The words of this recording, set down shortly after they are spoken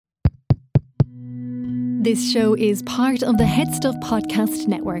This show is part of the Head Stuff Podcast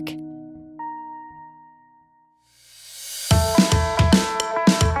Network.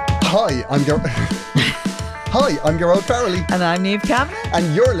 Hi, I'm Gerard Farrelly. And I'm Niamh Kavanagh.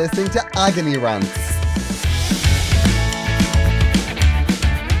 And you're listening to Agony Rants.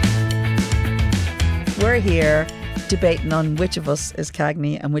 We're here debating on which of us is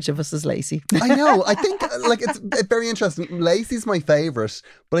Cagney and which of us is Lacey. I know. I think it's very interesting. Lacey's my favourite,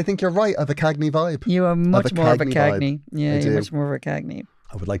 but I think you're right. I have a Cagney vibe. You are much more of a Vibe. Cagney. Yeah, you're much more of a Cagney.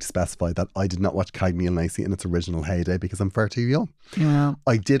 I would like to specify that I did not watch Cagney and Lacey in its original heyday because I'm far too young. Well,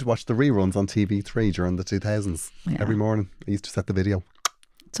 I did watch the reruns on TV3 during the 2000s. Yeah. Every morning. I used to set the video.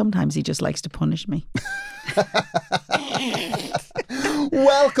 sometimes he just likes to punish me.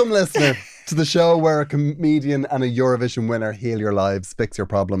 Welcome, listener, to the show where a comedian and a Eurovision winner heal your lives, fix your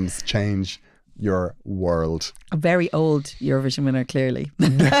problems, change your world. A very old Eurovision winner, clearly.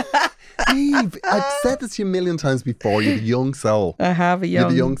 Eve, I've said this to you a million times before. You have a young soul. I have a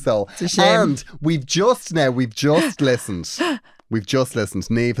young soul. It's a shame. And we've just listened.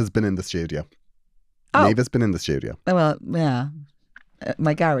 Neighbours has been in the studio. Oh. Neighbours has been in the studio. Well, yeah.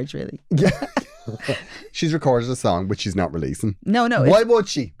 My garage, really. Yeah. She's recorded a song which she's not releasing. No. Why would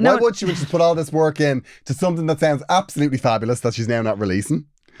she? Why would she when she's put all this work in to something that sounds absolutely fabulous that she's now not releasing?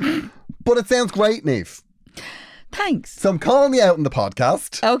 But it sounds great, Niamh. Thanks. So I'm calling you out in the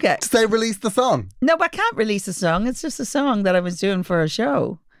podcast. Okay. To say release the song. No, but I can't release a song. It's just a song that I was doing for a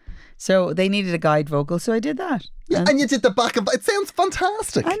show. So they needed a guide vocal, so I did that. Yeah, and you did the back of it. Sounds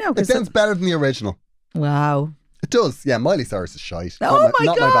fantastic. I know. It sounds better than the original. Wow. It does. Yeah, Miley Cyrus is shite. Oh my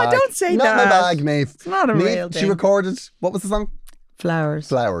God, don't say not that. Not my bag, Niamh. It's not a real thing. She recorded, what was the song? Flowers.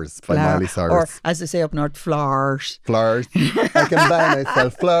 Flowers by Miley Cyrus. Or as they say up north, flowers. Flowers. I can buy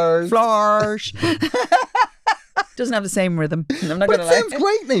myself flowers. Flowers. Doesn't have the same rhythm. I'm not going to lie. It sounds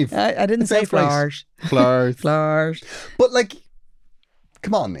great, Niamh. I didn't say flowers. Flowers. Flowers. But like,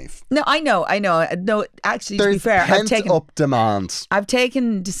 come on, Niamh. No, I know. No, actually, to be fair, up demand. I've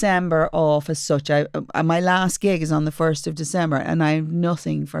taken December off as such. My last gig is on the 1st of December and I have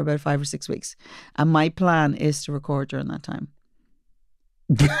nothing for about 5 or 6 weeks. And my plan is to record during that time.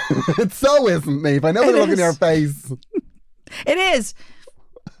 It so isn't, Niamh. I know the look in your face. It is.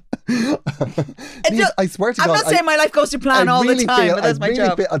 I swear to God, I'm not saying my life goes to plan all the time, but that's my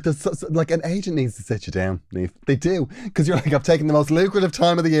job. Like an agent needs to sit you down, Niamh. They do. Because you're like, I've taken the most lucrative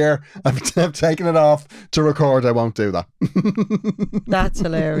time of the year. I've taken it off to record. I won't do that. That's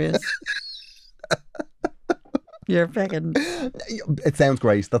hilarious. You're fucking. It sounds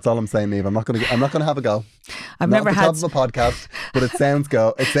great. That's all I'm saying, Niamh. I'm not going to have a go. I've never had top of a podcast, but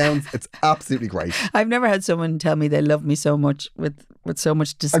it's absolutely great. I've never had someone tell me they love me so much with so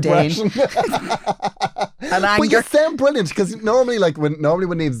much disdain and anger. But you sound brilliant because normally when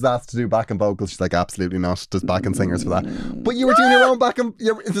Niamh's asked to do backing vocals, she's like, absolutely not. There's backing singers for that. But you were doing your own backing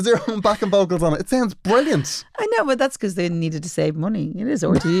vocals on it. It sounds brilliant. I know, but that's because they needed to save money. It is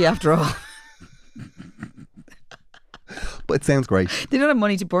RTE after all. But it sounds great. They don't have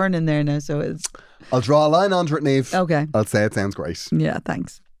money to burn in there now, so it's. I'll draw a line under it, Niamh. Okay. I'll say it sounds great. Yeah,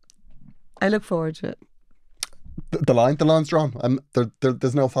 thanks. I look forward to it. The line's drawn.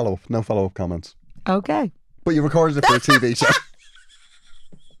 There's no follow-up comment. Okay. But you recorded it for a TV show.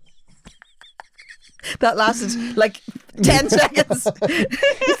 That lasted like 10 seconds. I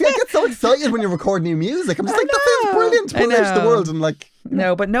get so excited when you record new music. I'm just like, that sounds brilliant to put it out to the world and like.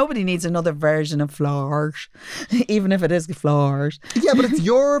 No, but nobody needs another version of Flowers, even if it is Flowers. Yeah, but it's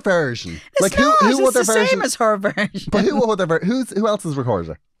your version. It's like not, who it's other the version? same as her version. But who else has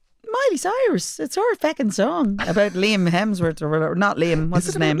recorded it? Miley Cyrus. It's her fucking song about Liam Hemsworth or not Liam. What's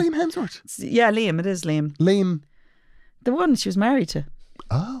his name? Liam Hemsworth. Yeah, Liam. It is Liam. Liam. The one she was married to.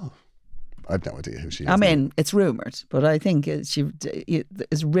 Oh. I've no idea who she is. I mean, it's rumoured, but I think she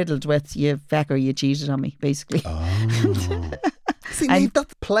is riddled with you fecker, you cheated on me, basically. Oh. See, Niamh,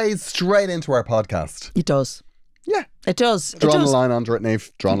 that plays straight into our podcast. It does. Yeah. It does. Drawn a line under it,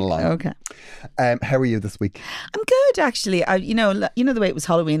 Niamh. Drawn a line. Okay. How are you this week? I'm good, actually. You know the way it was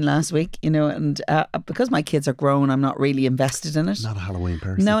Halloween last week, and because my kids are grown, I'm not really invested in it. Not a Halloween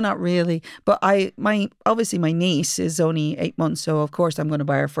person. No, not really. But obviously my niece is only 8 months, so of course I'm going to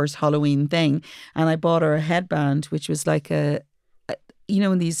buy her first Halloween thing. And I bought her a headband, which was like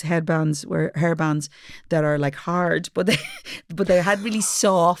in these hairbands that are like hard, but they had really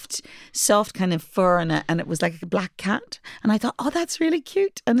soft kind of fur in it, and it was like a black cat. And I thought, oh, that's really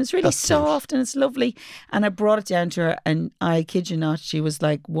cute, and it's really soft and it's lovely. And I brought it down to her, and I kid you not, she was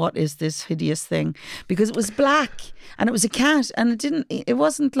like, "What is this hideous thing?" Because it was black and it was a cat, and it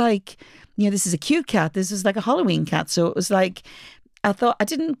wasn't like, this is a cute cat. This is like a Halloween cat. So it was like. I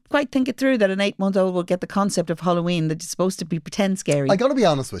didn't quite think it through that an 8-month-old will get the concept of Halloween that it's supposed to be pretend scary. I got to be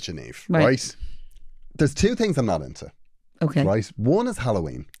honest with you, Niamh, right? There's 2 things I'm not into. Okay. Right? One is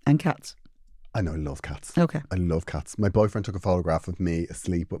Halloween. And cats. I know, I love cats. Okay. I love cats. My boyfriend took a photograph of me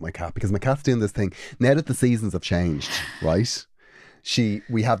asleep with my cat because my cat's doing this thing. Now that the seasons have changed, right?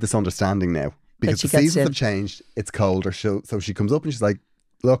 We have this understanding now. Because the seasons have changed, it's colder. So she comes up and she's like,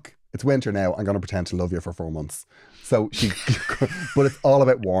 look, it's winter now. I'm going to pretend to love you for 4 months. So but it's all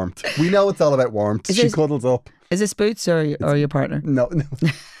about warmth. We know it's all about warmth. She cuddles up. Is this Boots or your partner? No.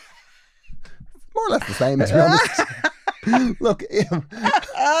 More or less the same, to be honest. Look,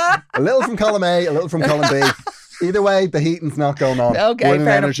 a little from column A, a little from column B. Either way, the heating's not going on. Okay, we're in an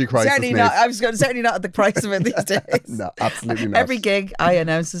fair energy enough. crisis. Certainly not. I was going to certainly not at the price of it these days. No, absolutely not. Every gig, I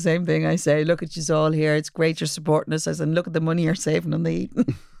announce the same thing. I say, "Look at you all here. It's great you're supporting us." I said, "Look at the money you're saving on the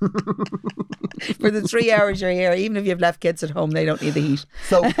heating." For the 3 hours you're here, even if you've left kids at home, they don't need the heat.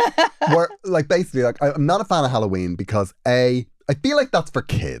 So we're basically I'm not a fan of Halloween because I feel like that's for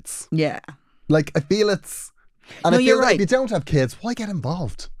kids. Yeah. Like I feel it's. And no, I feel you're like right. if you don't have kids, why get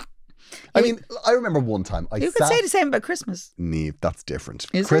involved? I mean, I remember one time You could say the same about Christmas. Niamh, that's different.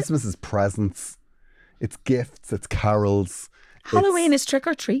 Is Christmas is presents, it's gifts, it's carols. Halloween is trick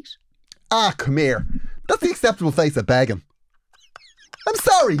or treat. Ah, come here. That's the acceptable face of begging. I'm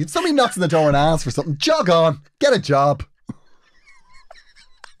sorry, if somebody knocks on the door and asks for something, jog on, get a job.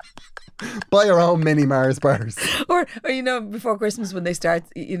 Buy your own mini Mars bars. Or before Christmas when they start,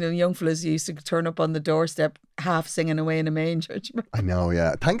 young fellas used to turn up on the doorstep half singing away in a manger. I know,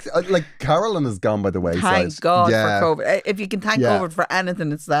 yeah. Thanks. Like Carolyn has gone by the wayside. Thank God yeah. for COVID. If you can thank COVID for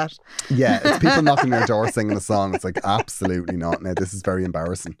anything, it's that. Yeah, it's people knocking on your door singing a song. It's like, absolutely not. Now, this is very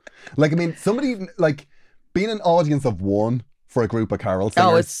embarrassing. Like, I mean, somebody, like, being an audience of one for a group of carol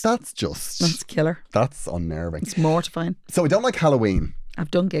singers, that's killer. That's unnerving. It's mortifying. So I don't like Halloween. I've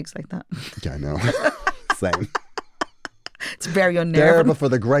done gigs like that. Yeah, I know. Same. It's very unnerving. Dare but for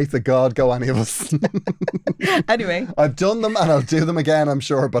the grace of God go any of us. Anyway. I've done them and I'll do them again, I'm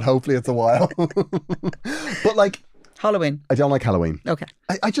sure, but hopefully it's a while. But like... Halloween. I don't like Halloween. Okay.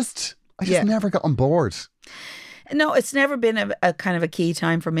 I just never got on board. No, it's never been a kind of a key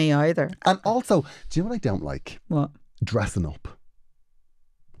time for me either. And also, do you know what I don't like? What? Dressing up.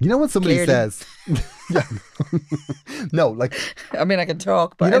 You know when somebody says... Yeah. No, like... I mean, I can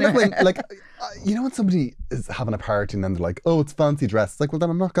talk, but anyway. anyway. You know when somebody is having a party and then they're like, oh, it's fancy dress. It's like, well, then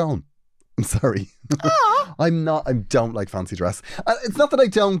I'm not going. I'm sorry. I don't like fancy dress. It's not that I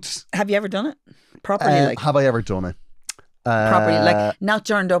don't... Have you ever done it? Properly, have I ever done it? Properly, like not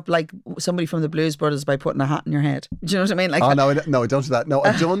turned up like somebody from the Blues Brothers by putting a hat on your head. Do you know what I mean? Like, oh, no, I don't do that. No,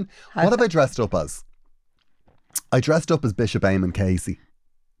 I've done... What have I dressed up as? I dressed up as Bishop Eamon Casey.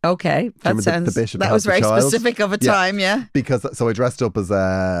 Okay, that sounds... The bishop that was very specific of a time, yeah. Because, so I dressed up as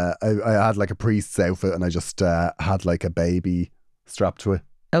I had like a priest's outfit and I just had like a baby strapped to it.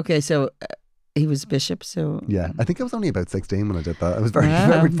 Okay, so he was bishop, so... Yeah, I think I was only about 16 when I did that. I was very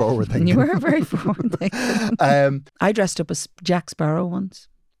forward thinking. You were very forward thinking. I dressed up as Jack Sparrow once.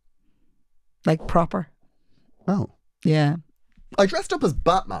 Like proper. Oh. Yeah. I dressed up as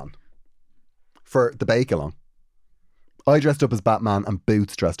Batman for the bake-along. I dressed up as Batman and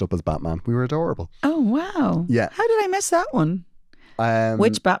Boots dressed up as Batman. We were adorable. Oh, wow. Yeah. How did I miss that one?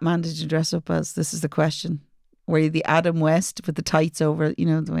 Which Batman did you dress up as? This is the question. Were you the Adam West with the tights over,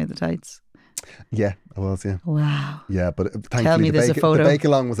 the way the tights? Yeah, I was, yeah. Wow. Yeah, but thankfully Tell me there's a photo. The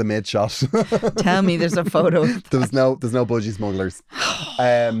bake-along was a mid-shot. Tell me there's a photo. There's no budgie smugglers.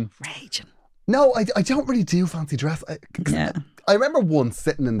 Raging. No, I don't really do fancy dress. Yeah. I remember once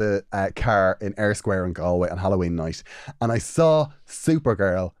sitting in the car in Eyre Square in Galway on Halloween night and I saw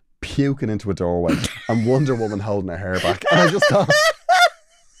Supergirl puking into a doorway and Wonder Woman holding her hair back. And I just thought,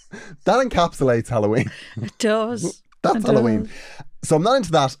 that encapsulates Halloween. It does. That's Halloween. So I'm not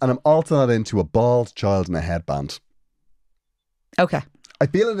into that and I'm also not into a bald child in a headband. Okay. I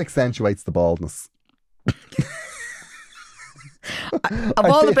feel it accentuates the baldness. Of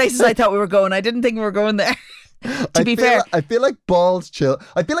all the places I thought we were going, I didn't think we were going there. To be fair, I feel like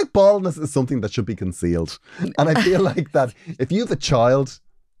baldness is something that should be concealed, and I feel like that if you have a child,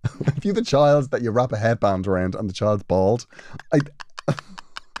 that you wrap a headband around and the child's bald, I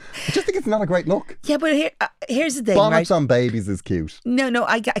just think it's not a great look. Yeah, but here's the thing, Bonnets right? on babies is cute. No,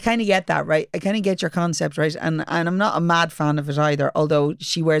 I kind of get that, right? I kind of get your concept, right? And I'm not a mad fan of it either, although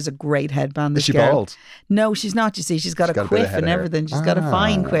she wears a great headband. Is she bald? No, she's not, you see. She's got a quiff and everything. She's got a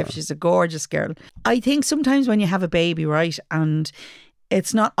fine quiff. She's a gorgeous girl. I think sometimes when you have a baby, right, and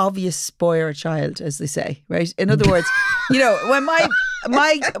it's not obvious boy or child, as they say, right? In other words, when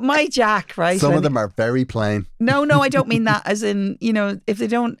my Jack, right? Some of them are very plain. No, I don't mean that as in, if they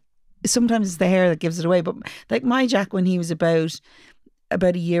don't, sometimes it's the hair that gives it away. But like my Jack, when he was about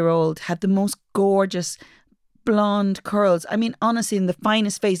a year old, had the most gorgeous blonde curls. I mean, honestly, in the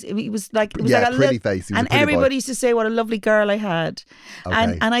finest face. It was like a pretty face. And everybody used to say what a lovely girl I had.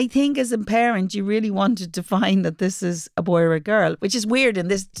 Okay. And I think as a parent, you really wanted to find that this is a boy or a girl, which is weird in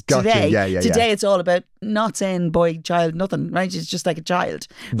this today. Yeah. Today it's all about not saying boy, child, nothing, right? It's just like a child,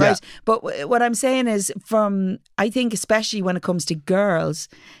 right? Yeah. But what I'm saying is I think especially when it comes to girls,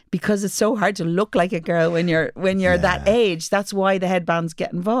 because it's so hard to look like a girl when you're that age. That's why the headbands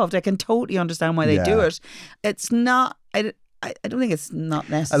get involved. I can totally understand why they do it. It's not. I don't think it's not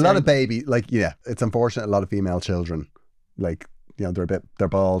necessary. A lot of it's unfortunate. A lot of female children, they're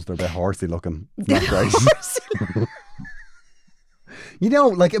bald, they're a bit horsey looking. It's not great.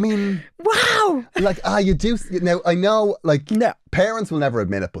 Wow. You do. Now, I know, parents will never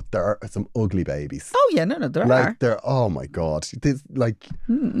admit it, but there are some ugly babies. Oh, yeah, no, there are. Oh my God.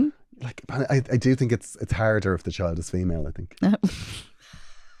 I do think it's harder if the child is female, I think.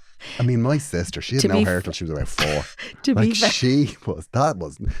 I mean, my sister, she had no hair till she was about 4.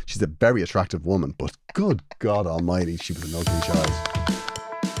 She's a very attractive woman, but good God almighty, she was an ugly child.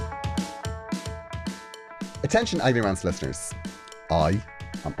 Attention, Agony Rants listeners. I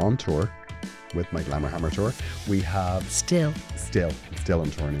am on tour with my Glamour Hammer tour. We have... Still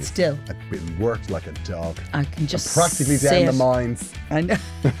on tour now. Still. I've been worked like a dog. I can just practically down the mines. I know.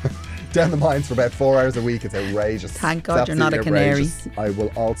 Down the mines for about 4 hours a week. It's outrageous. Thank God you're not a canary. I will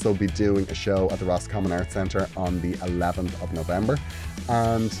also be doing a show at the Roscommon Arts Centre on the 11th of November.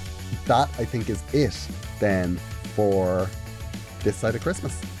 And that, I think, is it then for this side of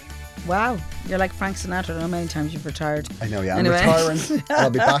Christmas. Wow, you're like Frank Sinatra. I don't know how many times you've retired. I know, yeah. Anyway. I'm retiring.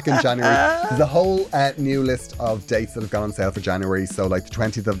 I'll be back in January. There's a whole new list of dates that have gone on sale for January. So the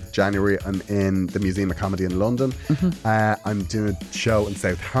 20th of January, I'm in the Museum of Comedy in London. Mm-hmm. I'm doing a show in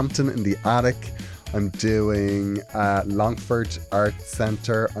Southampton in the Attic. I'm doing Longford Arts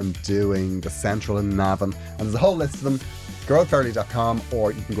Centre. I'm doing the Central in Navan. And there's a whole list of them. girlfairly.com,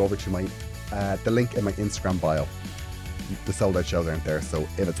 or you can go over to my the link in my Instagram bio. The sold out shows aren't there, so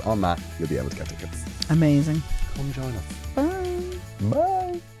if it's on that, you'll be able to get tickets. Amazing. Come join us.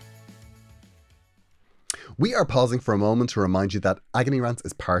 Bye. We are pausing for a moment to remind you that Agony Rants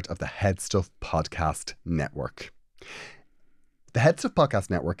is part of the Head Stuff Podcast Network. The Head Stuff Podcast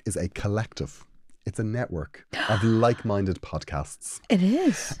Network is a collective. It's a network of like-minded podcasts. It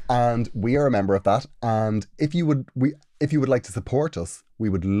is. And we are a member of that. And if you would like to support us, we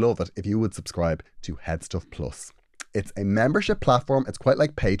would love it if you would subscribe to Head Stuff Plus. It's a membership platform. It's quite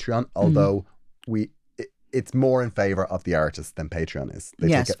like Patreon, although it's more in favour of the artists than Patreon is. They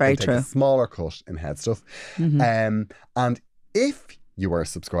take a smaller cut in Head Stuff. Mm-hmm. And if you are a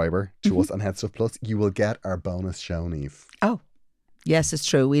subscriber to us on Head Stuff Plus, you will get our bonus show, Niamh. Oh, yes, it's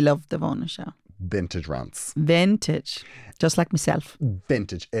true. We love the bonus show. Vintage rants. Vintage. Just like myself.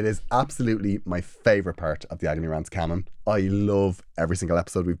 Vintage. It is absolutely my favourite part of the Agony Rants canon. I love every single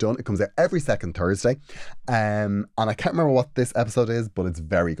episode we've done. It comes out every second Thursday. And I can't remember what this episode is, but it's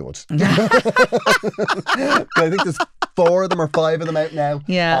very good. I think there's 4 of them or 5 of them out now.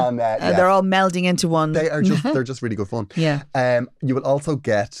 Yeah. And they're all melding into one. They're just really good fun. Yeah. You will also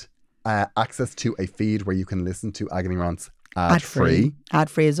get access to a feed where you can listen to Agony Rants ad free. Ad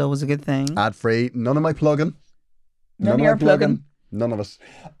free is always a good thing. Ad free. None of my plugging. None of your plugging. None of it.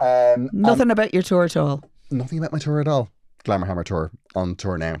 Nothing about your tour at all. Nothing about my tour at all. Glamour Hammer tour on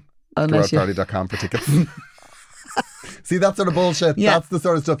tour now. GarageParty.com for tickets. See, that sort of bullshit. Yeah. That's the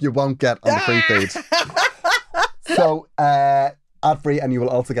sort of stuff you won't get on the free feed. So, ad free, and you will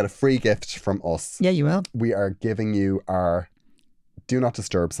also get a free gift from us. Yeah, you will. We are giving you our Do Not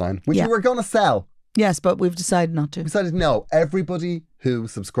Disturb sign, which we were going to sell. Yes, but we've decided not to. We decided no. Everybody who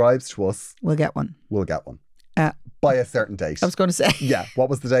subscribes to us will get one. By a certain date. I was going to say. Yeah. What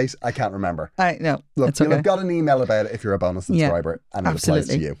was the date? I can't remember. No. Look, you'll have got an email about it if you're a bonus subscriber, and it applies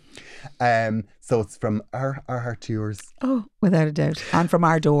to you. So it's from our heart to yours. Oh, without a doubt. And from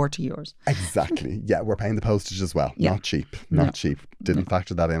our door to yours. Exactly. Yeah, we're paying the postage as well. Yeah. Not cheap. Not cheap. Didn't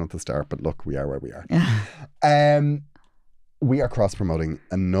factor that in at the start, but look, we are where we are. We are cross-promoting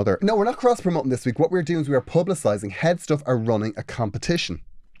another... No, we're not cross-promoting this week. What we're doing is we are publicising. Head Stuff are running a competition.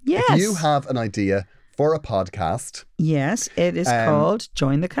 Yes. If you have an idea for a podcast... Yes, it is called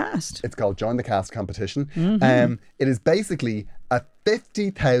Join the Cast. It's called Join the Cast competition. Mm-hmm. It is basically a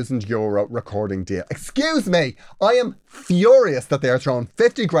 €50,000 recording deal. Excuse me, I am furious that they are throwing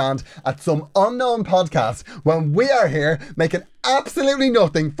 50 grand at some unknown podcast when we are here making absolutely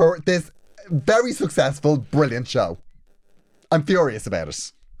nothing for this very successful, brilliant show. I'm furious about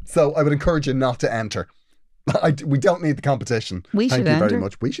it. So I would encourage you not to enter. We don't need the competition. Thank you very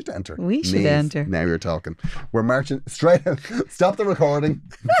much. We should enter. We should enter. Now you're talking. We're marching straight out. Stop the recording.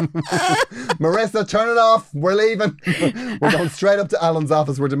 Marissa, turn it off. We're leaving. We're going straight up to Alan's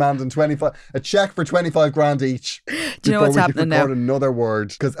office. We're demanding a check for 25 grand each. Do you know what's happening now? Another word.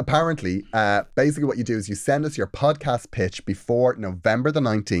 Because apparently, basically what you do is you send us your podcast pitch before November the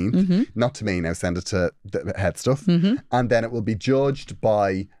 19th. Not to me now, send it to the Head Stuff. And then it will be judged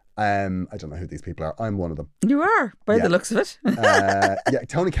by... I don't know who these people are. I'm one of them. You are, by the looks of it.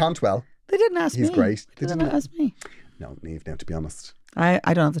 Tony Cantwell. They didn't ask me. He's great. They didn't ask me. No, Niamh, now to be honest. I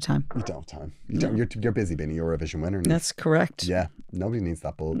don't have the time. You don't have time. You're busy being a Eurovision winner. Niamh. That's correct. Yeah. Nobody needs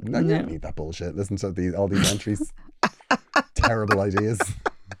that bull. No, you don't need that bullshit. Listen to all these entries. Terrible ideas.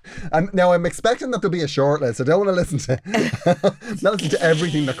 And now I'm expecting that there'll be a shortlist. I don't want to listen to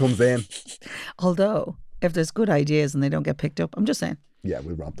everything that comes in. Although, if there's good ideas and they don't get picked up, I'm just saying. Yeah,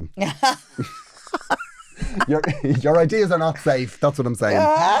 we'll rob them. Your ideas are not safe. That's what I'm saying.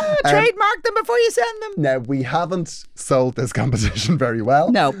 Trademark them before you send them. Now, we haven't sold this competition very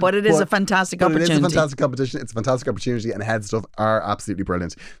well. No, but it is a fantastic opportunity. It is a fantastic competition. It's a fantastic opportunity, and Head Stuff are absolutely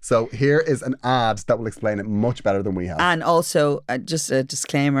brilliant. So here is an ad that will explain it much better than we have. And also, just a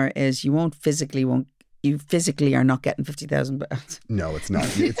disclaimer is you physically are not getting 50,000 pounds. No, it's not.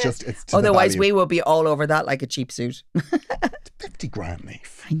 It's otherwise we will be all over that like a cheap suit. 50 grand,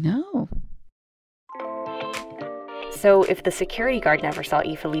 Niamh. I know. So if the security guard never saw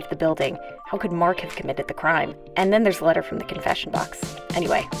Aoife leave the building, how could Mark have committed the crime? And then there's a letter from the confession box.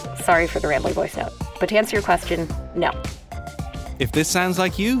 Anyway, sorry for the rambling voice note. But to answer your question, no. If this sounds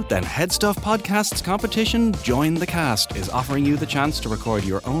like you, then Head Stuff Podcast's competition, Join the Cast, is offering you the chance to record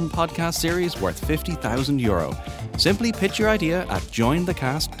your own podcast series worth €50,000. Simply pitch your idea at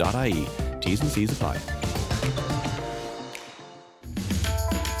jointhecast.ie. T's and C's apply.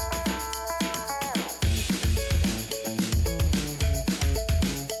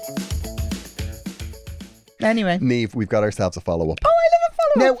 Anyway. Niamh, we've got ourselves a follow-up. Oh, I love a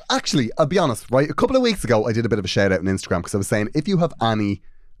follow-up. Now, actually, I'll be honest, right? A couple of weeks ago, I did a bit of a shout out on Instagram because I was saying, if you have any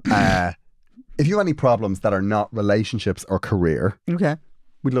problems that are not relationships or career, okay,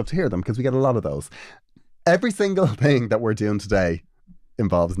 we'd love to hear them because we get a lot of those. Every single thing that we're doing today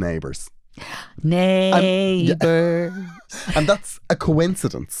involves neighbours. Neighbours. And that's a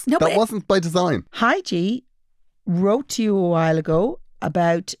coincidence. No, that wasn't by design. Hi G wrote to you a while ago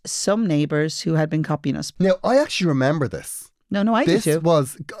about some neighbours who had been copying us. Now, I actually remember this. No, I do too. It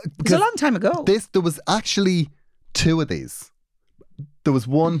was a long time ago. There was actually two of these. There was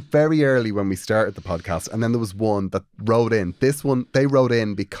one very early when we started the podcast, and then there was one that wrote in. This one, they wrote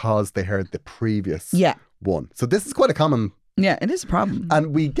in because they heard the previous one. So this is quite a common... Yeah, it is a problem.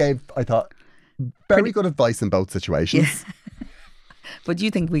 And we gave, I thought, very good advice in both situations. Yeah. But do you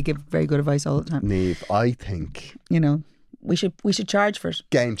think we give very good advice all the time? Niamh, I think... We should charge for it.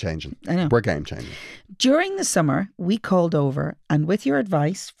 Game changing. I know. We're game changing. During the summer, we called over and with your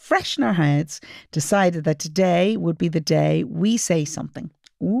advice, fresh in our heads, decided that today would be the day we say something.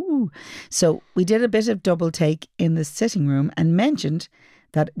 Ooh. So we did a bit of double take in the sitting room and mentioned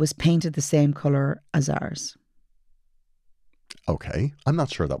that it was painted the same colour as ours. Okay, I'm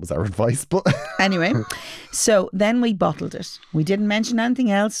not sure that was our advice, but... Anyway, so then we bottled it. We didn't mention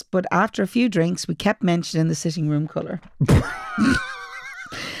anything else, but after a few drinks, we kept mentioning the sitting room colour.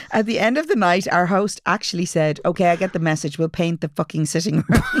 At the end of the night, our host actually said, okay, I get the message, we'll paint the fucking sitting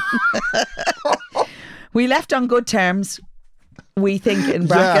room. We left on good terms, we think in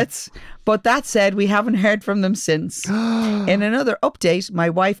brackets. Yeah. But that said, we haven't heard from them since. In another update, my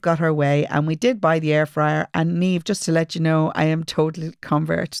wife got her way and we did buy the air fryer. And Niamh, just to let you know, I am totally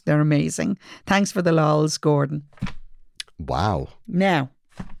convert. They're amazing. Thanks for the lols, Gordon. Wow. Now,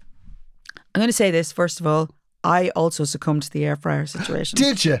 I'm going to say this, first of all. I also succumbed to the air fryer situation.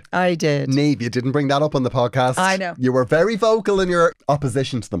 Did you? I did. Niamh, you didn't bring that up on the podcast. I know. You were very vocal in your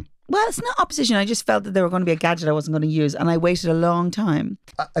opposition to them. Well, it's not opposition. I just felt that they were going to be a gadget I wasn't going to use, and I waited a long time.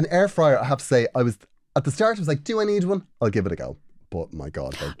 An air fryer, I have to say, I was at the start. I was like, "Do I need one? I'll give it a go." But my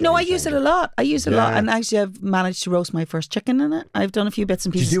God, no, I use it a lot. I use it a lot, and actually, I've managed to roast my first chicken in it. I've done a few bits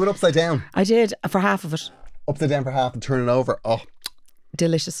and pieces. Did you do it upside down? I did for half of it. Upside down for half and turn it over. Oh,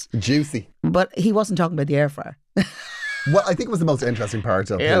 delicious, juicy. But he wasn't talking about the air fryer. Well, I think it was the most interesting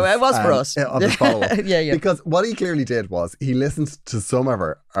part of his, it was for us. Of his follow-up. Yeah. Because what he clearly did was he listened to some of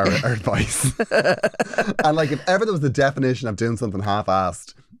our advice. And like if ever there was the definition of doing something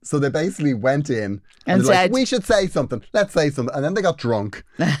half-assed, so they basically went in and said, like, we should say something. Let's say something. And then they got drunk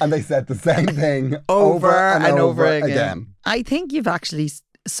and they said the same thing over and over again. I think you've actually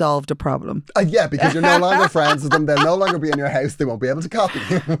solved a problem. Yeah, because you're no longer friends with them. They'll no longer be in your house. They won't be able to copy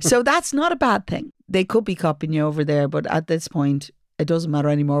you. So that's not a bad thing. They could be copying you over there, but at this point, it doesn't matter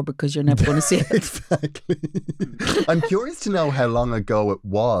anymore because you're never going to see it. Exactly. I'm curious to know how long ago it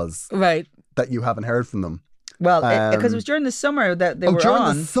was that you haven't heard from them. Well, because it was during the summer that they were during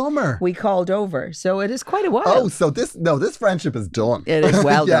on. The summer. We called over. So it is quite a while. Oh, so this friendship is done. It is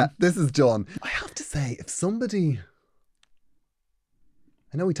well yeah, done. This is done. I have to say, if somebody...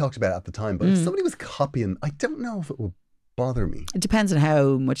 I know we talked about it at the time, but if somebody was copying, I don't know if it would bother me. It depends on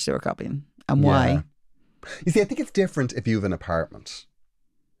how much they were copying and why. You see, I think it's different if you have an apartment,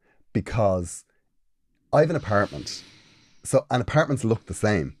 because I have an apartment, and apartments look the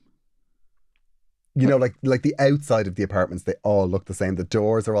same. You know, like the outside of the apartments, they all look the same. The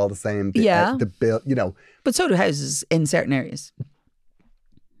doors are all the same. The bill, you know. But so do houses in certain areas.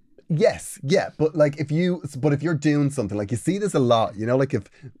 Yes, yeah, but like if you're doing something, like you see this a lot, you know, like if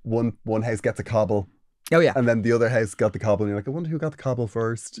one house gets a cobble. Oh yeah. And then the other house got the cobble and you're like, I wonder who got the cobble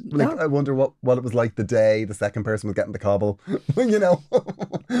first. Like, I wonder what it was like the day the second person was getting the cobble. You know,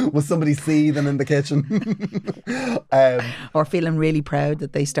 was somebody seething in the kitchen? Or feeling really proud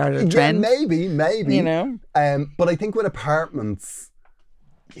that they started a trend. Yeah, maybe. You know? But I think with apartments,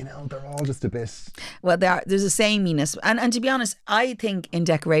 you know, they're all just a bit... Well, there's a sameness. And to be honest, I think in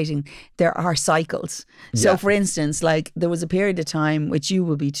decorating, there are cycles. So, for instance, like there was a period of time, which you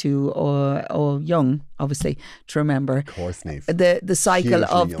will be too or young, obviously, to remember. Of course, Neve. The cycle Hugely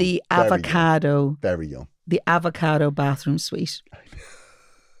of young. the Very avocado. Young. Very young. The avocado bathroom suite.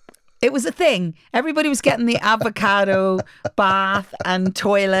 It was a thing. Everybody was getting the avocado bath and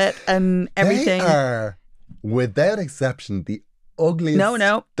toilet and everything. They are, without exception, the ugliest.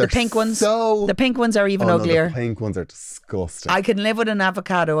 No. The pink ones. The pink ones are even uglier. The pink ones are disgusting. I can live with an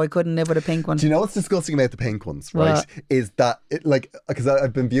avocado. I couldn't live with a pink one. Do you know what's disgusting about the pink ones, right? What? Is that it, like, because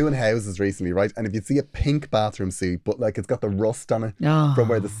I've been viewing houses recently, right? And if you see a pink bathroom suite, but like it's got the rust on it from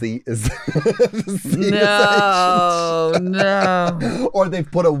where the seat is. No. Or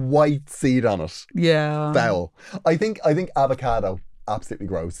they've put a white seat on it. Yeah. Foul. I think avocado, absolutely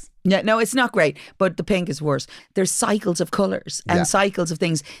gross. Yeah, no, it's not great, but the pink is worse. There's cycles of colours and cycles of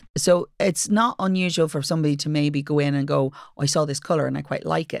things. So it's not unusual for somebody to maybe go in and go, oh, I saw this colour and I quite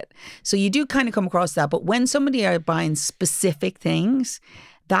like it. So you do kind of come across that. But when somebody are buying specific things,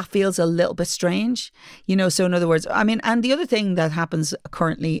 that feels a little bit strange. You know, so in other words, I mean, and the other thing that happens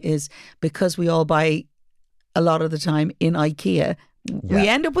currently is because we all buy a lot of the time in IKEA, we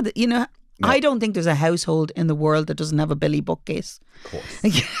end up with, you know, I don't think there's a household in the world that doesn't have a Billy bookcase. Of course.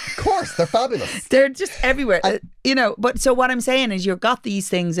 Of course, they're fabulous. They're just everywhere. You know, but so what I'm saying is you've got these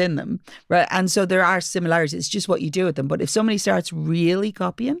things in them, right? And so there are similarities. It's just what you do with them. But if somebody starts really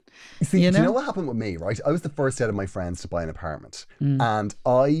copying, do you know what happened with me, right? I was the first out of my friends to buy an apartment. And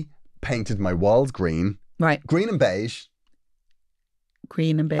I painted my walls green. Right. Green and beige.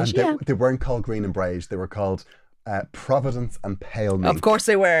 Green and beige, and they weren't called green and beige. They were called... Providence and Pale Mink. Of course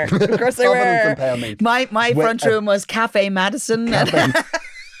they were. Of course they Providence were. And Pale Mink. My front room was Cafe Madison and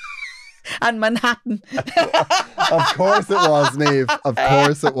Manhattan. Of course it was, Neve. Of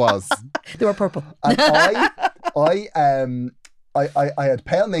course it was. They were purple. And I had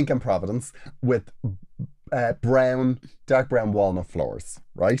Pale Mink and Providence with dark brown walnut floors.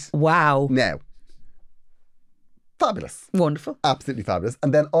 Right? Wow. Now. Fabulous. Wonderful. Absolutely fabulous.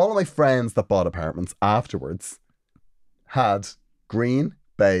 And then all of my friends that bought apartments afterwards had green,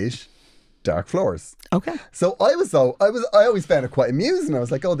 beige, dark floors. Okay. So I always found it quite amusing. I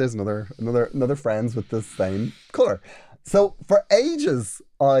was like, oh, there's another friends with the same colour. So for ages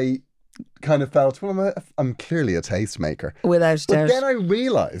I kind of felt, well, I'm clearly a tastemaker. Without doubt. But then I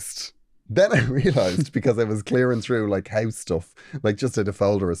realised because I was clearing through like house stuff, like just a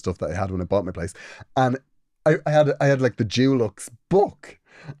folder of stuff that I had when I bought my place. And I had like the Dulux book,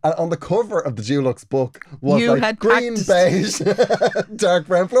 and on the cover of the Dulux book was like green, beige, dark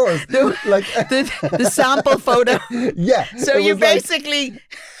brown floors. Like the sample photo. Yeah. So you basically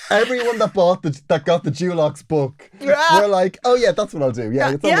everyone that got the Dulux book were like, oh yeah, that's what I'll do.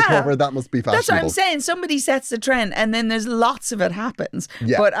 Yeah, it's on the cover. That must be fashionable. That's what I'm saying. Somebody sets the trend and then there's lots of it happens.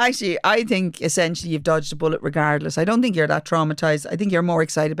 Yeah. But actually, I think essentially you've dodged a bullet regardless. I don't think you're that traumatized. I think you're more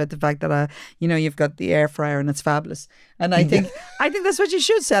excited about the fact that, you've got the air fryer and it's fabulous. And I think that's what you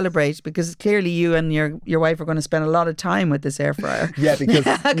should celebrate, because clearly you and your wife are going to spend a lot of time with this air fryer. Yeah,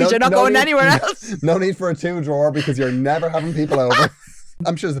 because you're not going anywhere else. No need for a 2-drawer because you're never having people over.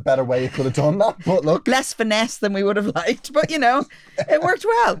 I'm sure there's a better way you could have done that, but look. Less finesse than we would have liked, but it worked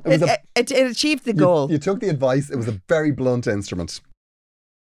well. It achieved the goal. You took the advice. It was a very blunt instrument.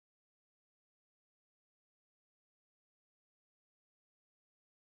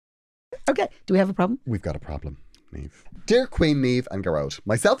 Okay. Do we have a problem? We've got a problem, Niamh. Dear Queen Niamh and Garrod,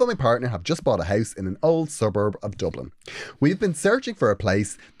 myself and my partner have just bought a house in an old suburb of Dublin. We've been searching for a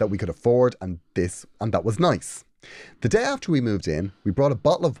place that we could afford and that was nice. The day after we moved in, we brought a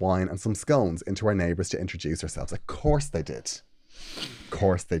bottle of wine and some scones into our neighbours to introduce ourselves. Of course they did. Of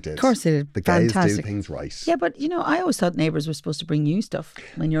course they did. Of course they did. The gays Fantastic. do things right. Yeah, but I always thought neighbours were supposed to bring you stuff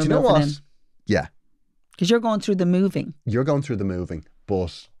when you're Do you know moving what? in. Yeah. Because you're going through the moving. You're going through the moving,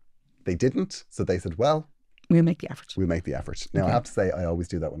 but they didn't. So they said, well, We'll make the effort. we'll make the effort. Now, I have to say, I always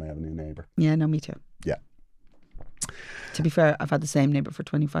do that when I have a new neighbour. Yeah, no, me too. Yeah. To be fair, I've had the same neighbour for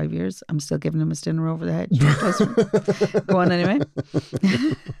 25 years. I'm still giving him a dinner over the hedge. Go on anyway.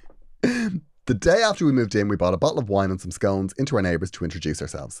 The day after we moved in, we bought a bottle of wine and some scones into our neighbours to introduce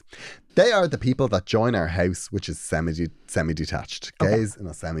ourselves. They are the people that join our house, which is semi-detached. Gays in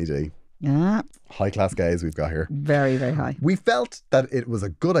a semi-D. Yeah, High-class gays we've got here. very, very high. We felt that it was a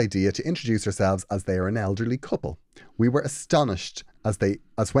good idea to introduce ourselves as they are an elderly couple. We were astonished as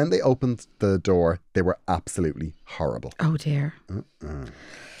when they opened the door, they were absolutely horrible. Oh dear.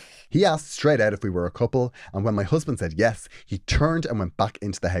 He asked straight out if we were a couple, and when my husband said yes, he turned and went back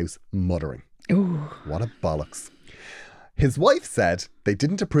into the house muttering. Ooh. What a bollocks. His wife said they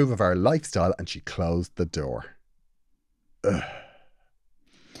didn't approve of our lifestyle and she closed the door. Ugh.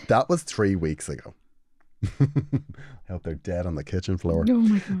 That was 3 weeks ago. I hope they're dead on the kitchen floor. Oh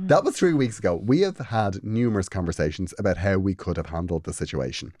my God. That was 3 weeks ago. We have had numerous conversations about how we could have handled the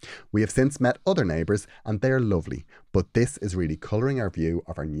situation. We have since met other neighbours and they're lovely, but this is really colouring our view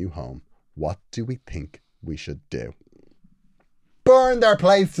of our new home. What do we think we should do? Burn their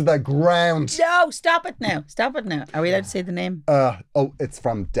place to the ground. No, stop it now. Stop it now. Are we allowed to say the name? It's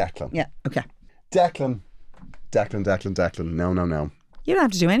from Declan. Yeah, okay. Declan. No. You don't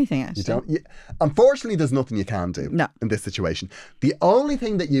have to do anything, actually. You don't. Unfortunately, there's nothing you can do in this situation. The only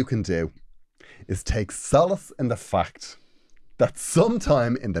thing that you can do is take solace in the fact that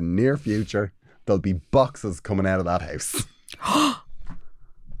sometime in the near future, there'll be boxes coming out of that house.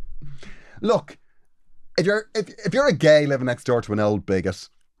 Look, if you're a gay living next door to an old bigot,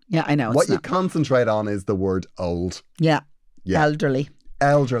 Yeah, I know. what you concentrate on is the word old. Yeah. Yeah. Elderly.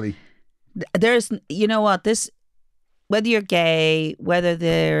 Elderly. You know what? Whether you're gay, whether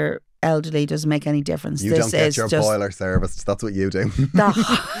they're elderly, doesn't make any difference. You don't get your boiler serviced. That's what you do.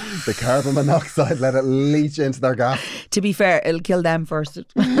 The carbon monoxide, let it leach into their gas. To be fair, it'll kill them first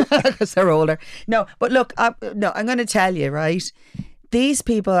because they're older. No, but look, I'm going to tell you, right? These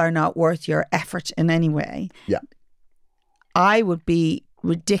people are not worth your effort in any way. Yeah. I would be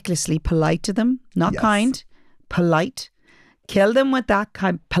ridiculously polite to them, not kind, polite. Kill them with that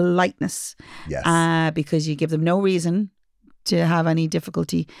kind of politeness. Yes. Because you give them no reason to have any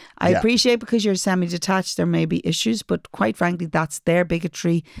difficulty. I appreciate because you're semi-detached, there may be issues, but quite frankly, that's their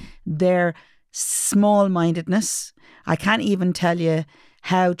bigotry, their small-mindedness. I can't even tell you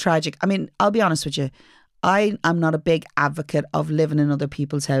how tragic. I mean, I'll be honest with you. I am not a big advocate of living in other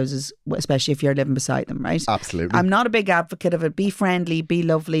people's houses, especially if you're living beside them, right? Absolutely. I'm not a big advocate of it. Be friendly, be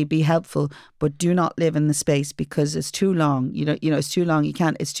lovely, be helpful, but do not live in the space because it's too long. You know, it's too long. You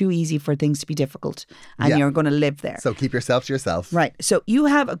can't. It's too easy for things to be difficult, and you're going to live there. So keep yourself to yourself. Right. So you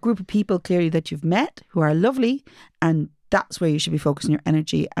have a group of people clearly that you've met who are lovely, and that's where you should be focusing your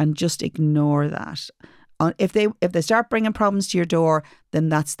energy, and just ignore that. If they start bringing problems to your door, then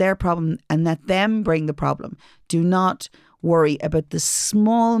that's their problem and let them bring the problem. Do not worry about the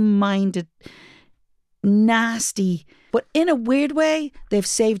small-minded, nasty, but in a weird way, they've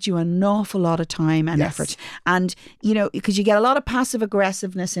saved you an awful lot of time and effort. And, because you get a lot of passive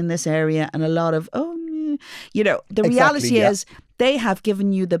aggressiveness in this area and a lot of, the reality is they have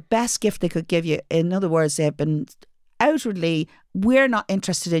given you the best gift they could give you. In other words, they've been outwardly, we're not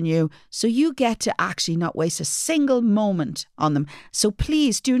interested in you, so you get to actually not waste a single moment on them. So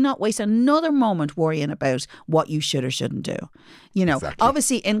please do not waste another moment worrying about what you should or shouldn't do.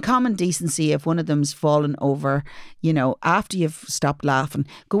 Obviously in common decency, if one of them's fallen over, after you've stopped laughing,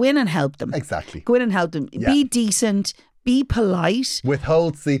 go in and help them. Exactly. Go in and help them. Yeah. Be decent, be polite.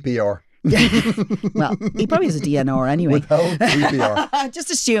 Withhold CPR. Well, he probably has a DNR anyway. Withhold CPR. Just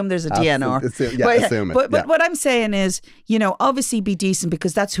assume there's a DNR. Assume it. But what I'm saying is, obviously be decent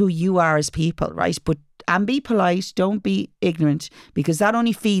because that's who you are as people, right? And be polite, don't be ignorant because that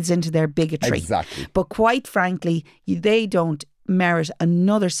only feeds into their bigotry. Exactly. But quite frankly, they don't merit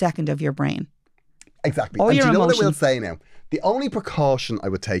another second of your brain. Exactly. Or and your do you know emotion. what I will say now? The only precaution I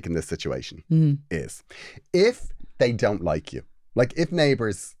would take in this situation is if they don't like you, like if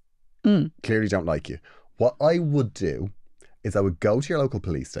neighbours clearly don't like you, what I would do is I would go to your local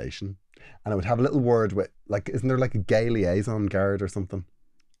police station and I would have a little word with, isn't there like a gay liaison guard or something?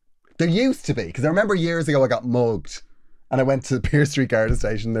 There used to be, because I remember years ago I got mugged. And I went to the Pier Street Garda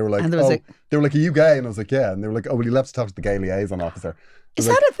station. They were like, they were like, are you gay? And I was like, yeah. And they were like, oh, well, you'll have to talk to the gay liaison officer. Is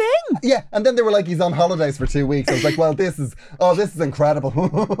that a thing? Yeah. And then they were like, he's on holidays for 2 weeks. I was like, well, this is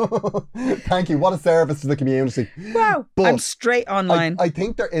incredible. Thank you. What a service to the community. Wow. But I'm straight online. I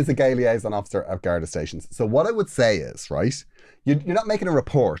think there is a gay liaison officer at Garda stations. So what I would say is, right, you're not making a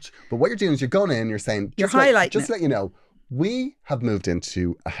report, but what you're doing is you're going in, you're saying, you're highlighting just to let you know, we have moved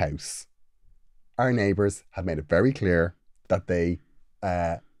into a house. Our neighbours have made it very clear that they're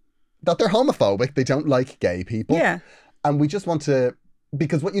homophobic. They don't like gay people. Yeah. And we just want to,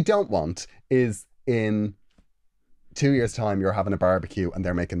 because what you don't want is in 2 years' time you're having a barbecue and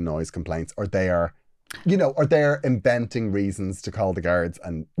they're making noise complaints, or they're inventing reasons to call the guards,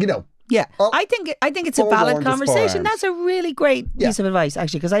 and Yeah, I think it's a valid conversation. That's a really great piece of advice,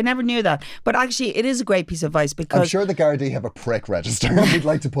 actually, because I never knew that. But actually, it is a great piece of advice because I'm sure the Gardaí have a prick register and we'd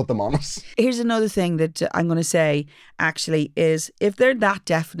like to put them on it. Here's another thing that I'm going to say, actually, is if they're that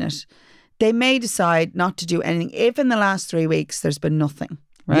definite, they may decide not to do anything. If in the last 3 weeks there's been nothing,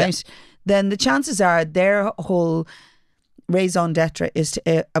 right? Yeah. Then the chances are their whole raison d'etre is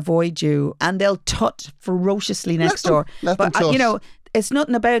to avoid you, and they'll tut ferociously next door. Let them tut. It's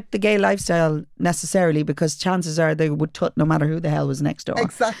nothing about the gay lifestyle necessarily, because chances are they would tut no matter who the hell was next door.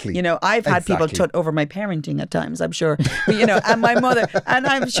 Exactly. I've had people tut over my parenting at times, I'm sure. But, and my mother, and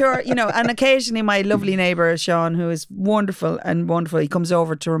I'm sure, and occasionally my lovely neighbour, Sean, who is wonderful, he comes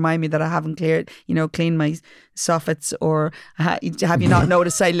over to remind me that I haven't cleaned my soffits, or have you not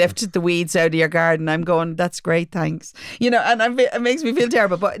noticed I lifted the weeds out of your garden? I'm going, that's great, thanks. And it makes me feel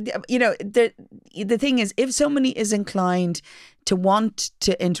terrible. But, the thing is, if somebody is inclined to want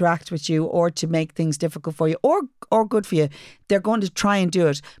to interact with you or to make things difficult for you or good for you, they're going to try and do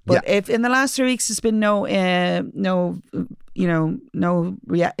it. But if in the last 3 weeks there's been no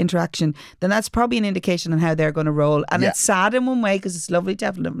interaction, then that's probably an indication on how they're going to roll. And it's sad in one way, because it's lovely to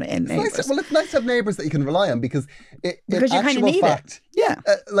have neighbours. It's nice to have neighbours that you can rely on, because you kind of need it. Yeah.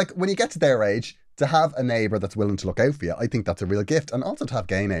 Like when you get to their age, to have a neighbour that's willing to look out for you, I think that's a real gift. And also to have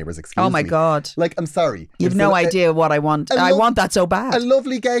gay neighbours, excuse me. Oh my God. Like, I'm sorry. You've no idea what I want. I want that so bad. A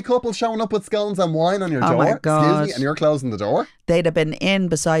lovely gay couple showing up with scones and wine on your door. My God. Excuse me, and you're closing the door. They'd have been in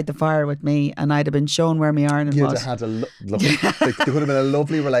beside the fire with me, and I'd have been shown where my ironing was. You'd have had a lovely, there could have been a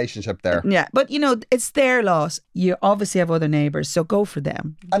lovely relationship there. Yeah, but it's their loss. You obviously have other neighbours, so go for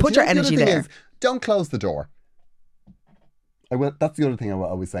them. And put your energy there. Don't close the door. That's the other thing I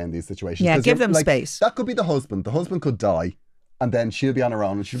always say in these situations. Yeah, give them space. That could be the husband. The husband could die, and then she'll be on her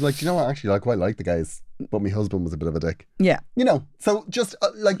own, and she'll be like, you know what, actually, I quite like the guys, but my husband was a bit of a dick. Yeah. So just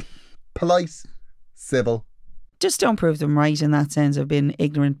polite, civil. Just don't prove them right in that sense of being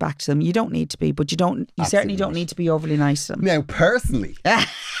ignorant back to them. You don't need to be, but you certainly don't need to be overly nice to them. Now, personally,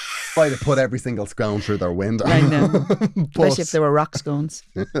 I'd have put every single scone through their window. I know. Especially if they were rock scones.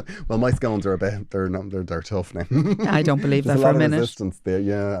 Well, my scones are they're tough now. I don't believe that for a minute. There's a lot of resistance there.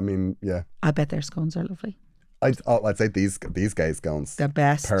 Yeah, I mean, yeah. I bet their scones are lovely. I'd say these gay scones. The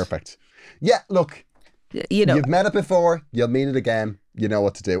best. Perfect. Yeah, look. You've met it before. You'll meet it again. You know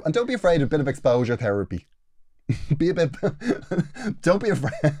what to do. And don't be afraid of a bit of exposure therapy. Don't be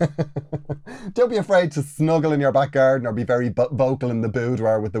afraid to snuggle in your back garden or be very vocal in the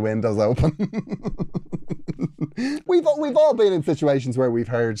boudoir with the windows open. We've all been in situations where we've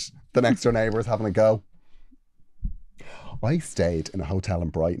heard the next door neighbours having a go. I stayed in a hotel in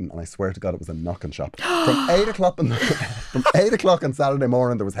Brighton, and I swear to God it was a knocking shop. From 8 o'clock on Saturday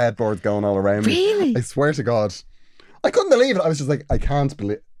morning there was headboards going all around me. Really? I swear to God. I couldn't believe it. I was just like, I can't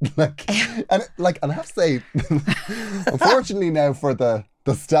believe, and I have to say, unfortunately now for the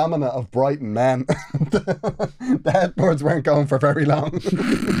stamina of Brighton men, the headboards weren't going for very long.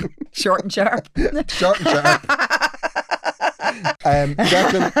 Short and sharp.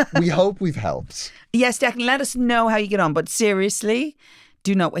 Declan, we hope we've helped. Yes, Declan, let us know how you get on. But seriously,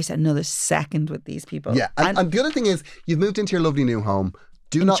 do not waste another second with these people. Yeah, and the other thing is, you've moved into your lovely new home.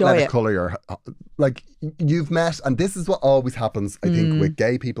 Do not let it colour your... you've met, and this is what always happens, I think, with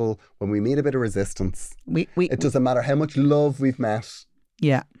gay people. When we meet a bit of resistance, it doesn't matter how much love we've met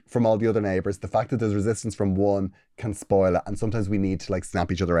from all the other neighbours. The fact that there's resistance from one can spoil it. And sometimes we need to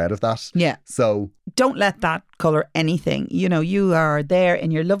snap each other out of that. Yeah. So... don't let that colour anything. You are there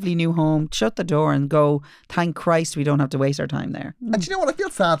in your lovely new home. Shut the door and go, thank Christ we don't have to waste our time there. And you know what? I feel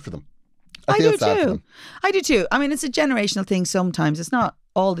sad for them. I do too. I mean, it's a generational thing sometimes. It's not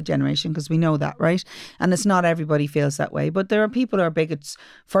all the generation, because we know that, right? And it's not everybody feels that way. But there are people who are bigots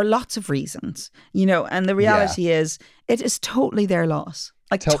for lots of reasons, and the reality is it is totally their loss.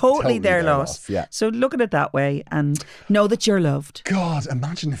 Like totally their loss. Yeah. So look at it that way and know that you're loved. God,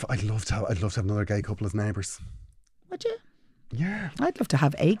 imagine if I'd love to have another gay couple as neighbours. Would you? Yeah. I'd love to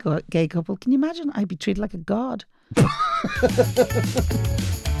have a gay couple. Can you imagine? I'd be treated like a god.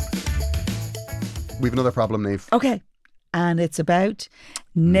 We've another problem, Neve. Okay. And it's about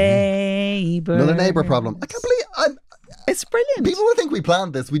neighbours. Another neighbour problem. I can't believe it's brilliant. People will think we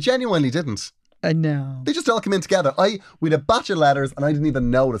planned this. We genuinely didn't. I know. They just all came in together. We had a batch of letters and I didn't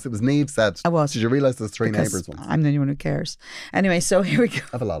even notice. It was Neve said. I was. Did you realise there's 3 neighbours ones? I'm the only one who cares. Anyway, so here we go. I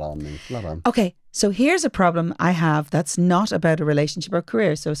have a lot on, Neve. A lot on. Okay, so here's a problem I have that's not about a relationship or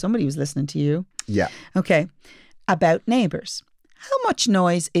career. So somebody was listening to you. Yeah. Okay, about neighbours. How much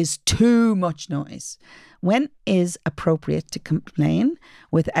noise is too much noise? When is appropriate to complain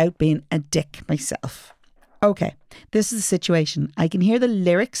without being a dick myself? Okay, this is the situation. I can hear the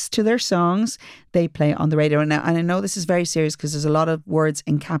lyrics to their songs they play on the radio now. And I know this is very serious because there's a lot of words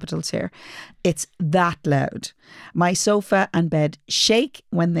in capitals here. It's that loud. My sofa and bed shake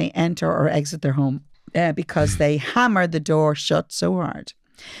when they enter or exit their home because they hammer the door shut so hard.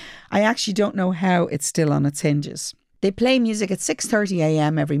 I actually don't know how it's still on its hinges. They play music at 6:30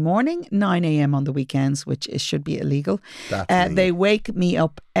 a.m. every morning, 9 a.m. on the weekends, which should be illegal. They wake me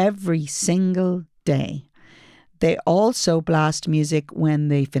up every single day. They also blast music when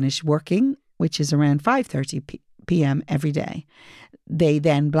they finish working, which is around 5:30 p.m. every day. They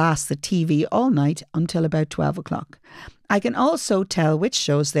then blast the TV all night until about 12 o'clock. I can also tell which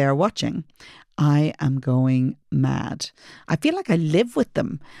shows they are watching. I am going mad. I feel like I live with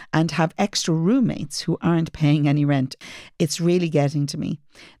them and have extra roommates who aren't paying any rent. It's really getting to me.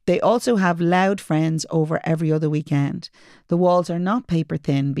 They also have loud friends over every other weekend. The walls are not paper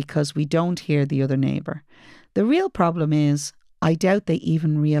thin because we don't hear the other neighbour. The real problem is I doubt they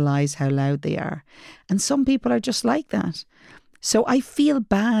even realise how loud they are. And some people are just like that. So I feel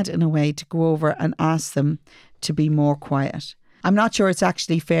bad in a way to go over and ask them to be more quiet. I'm not sure it's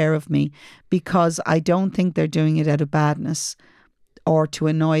actually fair of me because I don't think they're doing it out of badness or to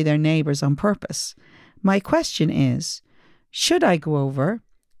annoy their neighbours on purpose. My question is, should I go over?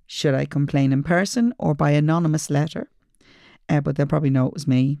 Should I complain in person or by anonymous letter? But they'll probably know it was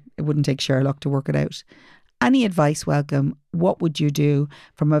me. It wouldn't take Sherlock to work it out. Any advice welcome? What would you do?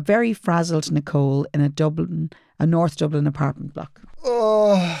 From a very frazzled Nicole in a North Dublin apartment block.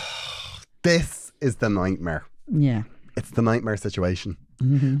 Oh, this is the nightmare. Yeah. It's the nightmare situation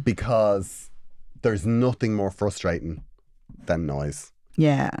because there's nothing more frustrating than noise.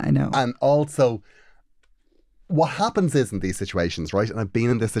 Yeah, I know. And also, what happens is in these situations, right, and I've been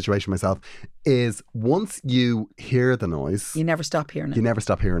in this situation myself, is once you hear the noise, you never stop hearing it. You never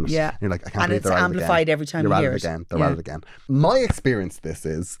stop hearing it. Yeah. You're like, I can't and believe they're at it again. And it's amplified every time you hear it. They're at it again. My experience of this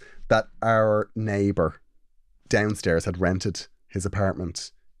is that our neighbour downstairs had rented his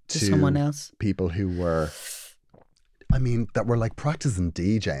apartment to someone else. People who were, that were like practicing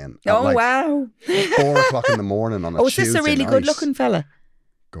DJing. Oh, wow. 4 o'clock in the morning on a Tuesday night. Is this a really good looking fella?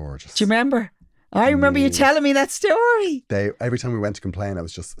 Gorgeous. Do you remember? I remember you telling me that story. Every time we went to complain, I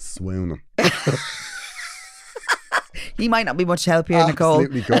was just swooning. He might not be much help here, Nicole.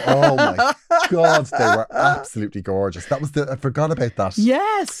 Oh my God, they were absolutely gorgeous. I forgot about that.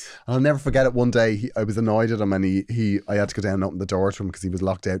 Yes. I'll never forget it. One day I was annoyed at him and I had to go down and open the door to him because he was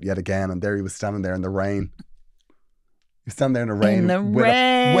locked out yet again, and there he was standing there in the rain. He was standing there in the rain.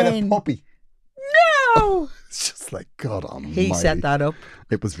 With a puppy. No. It's just like, God almighty. He set that up.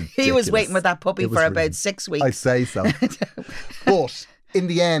 It was ridiculous. He was waiting with that puppy for about 6 weeks. I say so. But in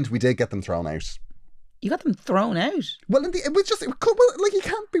the end, we did get them thrown out. You got them thrown out? Well, you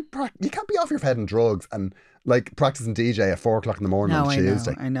can't be off your head on drugs and like practicing DJ at 4 o'clock in the morning on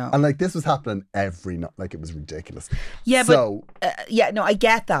Tuesday. I know. And like this was happening every night. Like it was ridiculous. Yeah, so, but I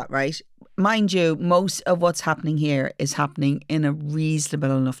get that, right? Mind you, most of what's happening here is happening in a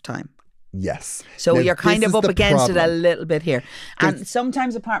reasonable enough time. Yes. So now, you're kind of up against it a little bit here. And There's,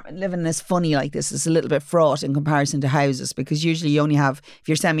 sometimes apartment living is funny like this. It's a little bit fraught in comparison to houses because usually you only have, if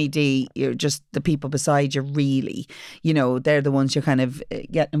you're semi-D, you're just the people beside you really, they're the ones you kind of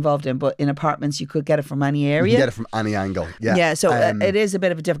get involved in. But in apartments, you could get it from any area. You can get it from any angle. Yeah. Yeah, so it is a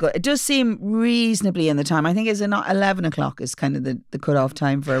bit of a difficult. It does seem reasonably in the time. I think is it not 11 o'clock is kind of the cut-off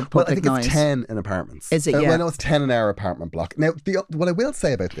time for public noise. Well, I think it's 10 in apartments. Is it? Yeah. Well, no, it's 10 in our apartment block. Now, what I will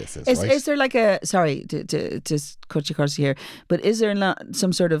say about this is right? Is there like a, sorry to cut you across here, but is there not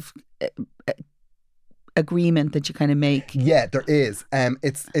some sort of agreement that you kind of make? Yeah, there is.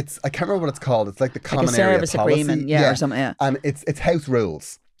 It's I can't remember what it's called. It's like the common like a area service policy. agreement, or something. Yeah. And it's house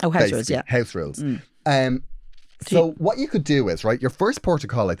rules. Oh, house rules, yeah. House rules. So what you could do is, right, your first port of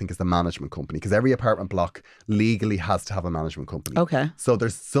call, I think, is the management company, because every apartment block legally has to have a management company. Okay. So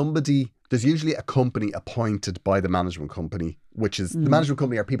there's usually a company appointed by the management company, which is, the management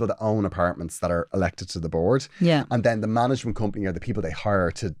company are people that own apartments that are elected to the board. Yeah. And then the management company are the people they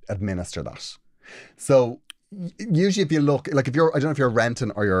hire to administer that. So usually if you look, like I don't know if you're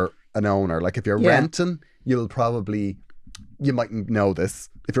renting or you're an owner. Like if you're renting, you might know this.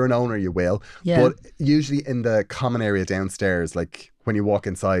 If you're an owner, you will. Yeah. But usually in the common area downstairs, like when you walk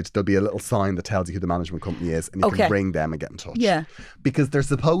inside, there'll be a little sign that tells you who the management company is, and you can ring them and get in touch. Yeah. Because they're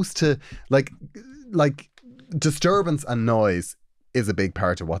supposed to, like disturbance and noise is a big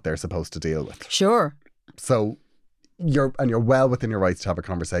part of what they're supposed to deal with. Sure. So you're well within your rights to have a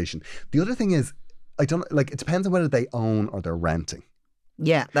conversation. The other thing is, it depends on whether they own or they're renting.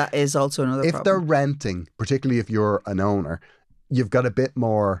 Yeah, that is also another problem. If they're renting, particularly if you're an owner, you've got a bit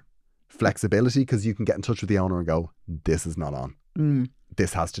more flexibility, because you can get in touch with the owner and go, this is not on.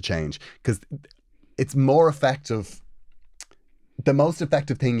 This has to change. Because it's more effective. The most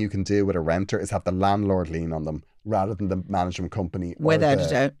effective thing you can do with a renter is have the landlord lean on them rather than the management company. Without a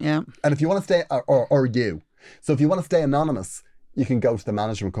doubt, yeah. And if you want to stay, or you. So if you want to stay anonymous, you can go to the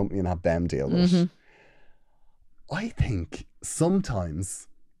management company and have them deal with it. I think sometimes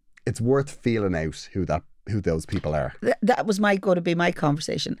it's worth feeling out who those people are. That was going to be my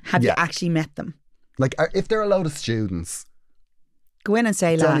conversation. Have you actually met them? Like, if they're a load of students, go in and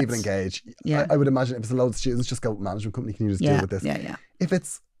say, lads. Don't even engage. Yeah. I would imagine if it's a load of students, just go, management company, can you just deal with this? Yeah. If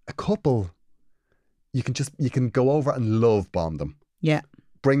it's a couple, you can go over and love bomb them. Yeah.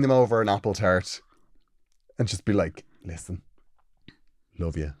 Bring them over an apple tart and just be like, listen,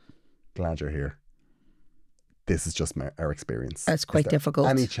 love you. Glad you're here. This is just our experience. That's quite difficult.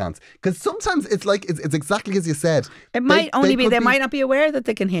 Any chance? Because sometimes it's like, it's exactly as you said. It might only be, they might not be aware that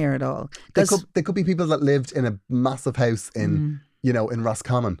they can hear it all. They could be people that lived in a massive house in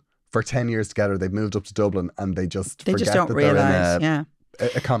Roscommon for 10 years together. They've moved up to Dublin and they just don't realise,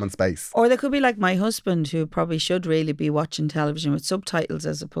 a common space. Or they could be like my husband, who probably should really be watching television with subtitles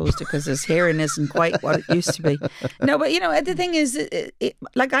as opposed to, because his hearing isn't quite what it used to be. No, but the thing is,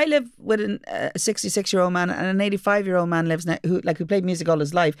 like I live with a 66-year-old man, and an 85-year-old man lives who played music all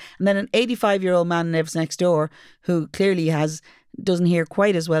his life, and then an 85-year-old man lives next door who clearly doesn't hear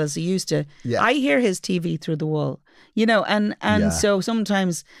quite as well as he used to. Yeah. I hear his TV through the wall, and so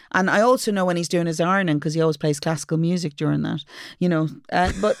sometimes, and I also know when he's doing his ironing, because he always plays classical music during that,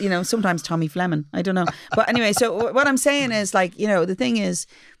 but sometimes Tommy Fleming, I don't know. But anyway, so what I'm saying is, the thing is,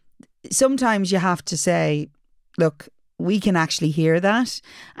 sometimes you have to say, look, we can actually hear that.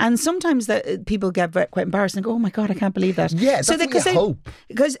 And sometimes that people get quite embarrassed and go, oh my God, I can't believe that. Yeah, that's what you hope.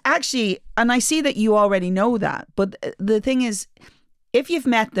 Because actually, and I see that you already know that, but the thing is, if you've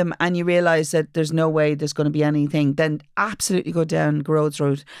met them and you realise that there's no way there's going to be anything, then absolutely go down Groves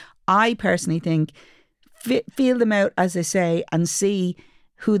Road. I personally think, feel them out, as they say, and see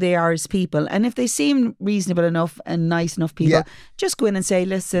who they are as people. And if they seem reasonable enough and nice enough people, just go in and say,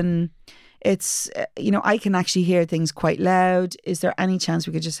 listen, it's, I can actually hear things quite loud. Is there any chance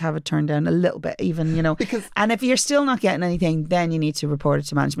we could just have it turned down a little bit even, and if you're still not getting anything, then you need to report it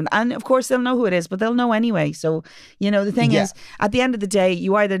to management. And of course they'll know who it is, but they'll know anyway. So, the thing is, at the end of the day,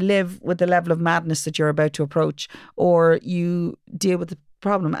 you either live with the level of madness that you're about to approach, or you deal with the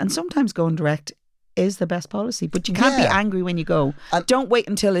problem. And sometimes going direct is the best policy, but you can't be angry when you go. And don't wait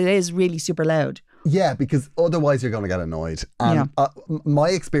until it is really super loud. Yeah, because otherwise you're going to get annoyed. And my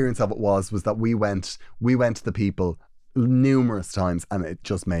experience of it was that we went to the people numerous times, and it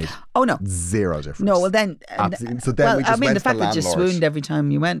just made zero difference. No, well then, absolutely. So then we just went the fact to the that you swooned every time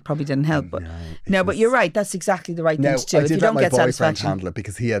you went probably didn't help. But but you're right. That's exactly the right thing to do. I did if you don't let get my boyfriend satisfaction, handle it,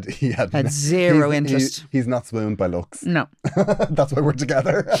 because he had zero interest. He's not swooned by looks. No, that's why we're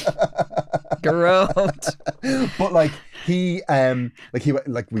together. Gross. But we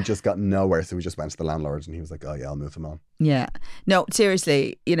just got nowhere, so we just went to the landlord, and he was like, "Oh yeah, I'll move him on." Yeah. No,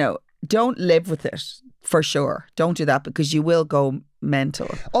 seriously, don't live with it. For sure. Don't do that, because you will go mental.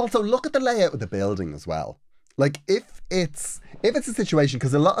 Also, look at the layout of the building as well. Like, if it's a situation,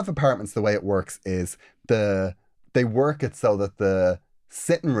 because a lot of apartments, the way it works is they work it so that the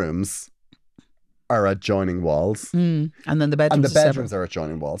sitting rooms are adjoining walls. And then the bedrooms are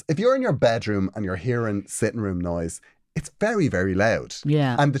adjoining walls. If you're in your bedroom and you're hearing sitting room noise, it's very, very loud.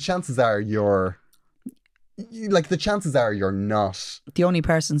 Yeah. And the chances are you're not the only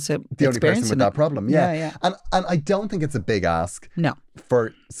person with that problem. Yeah. And I don't think it's a big ask. No.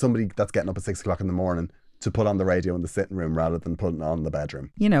 For somebody that's getting up at 6 o'clock in the morning to put on the radio in the sitting room rather than putting it on in the bedroom.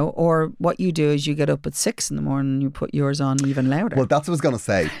 Or what you do is you get up at 6 in the morning and you put yours on even louder. Well, that's what I was going to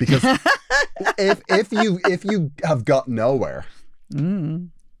say, because if you have got nowhere,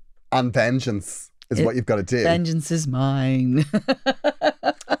 and vengeance is what you've got to do. Vengeance is mine.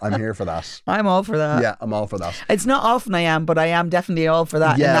 I'm here for that. I'm all for that. Yeah, I'm all for that. It's not often I am, but I am definitely all for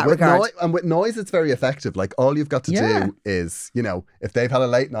that in that regard. And with noise, it's very effective. Like, all you've got to do is, if they've had a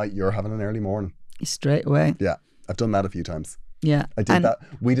late night, you're having an early morning. Straight away. Yeah, I've done that a few times. Yeah. I did that.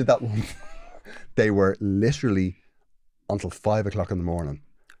 We did that one. They were literally until 5 o'clock in the morning.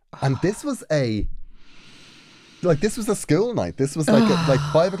 And this was a school night. This was like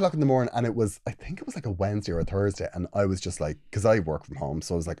 5 o'clock in the morning, and I think it was like a Wednesday or a Thursday, and I was just like, because I work from home,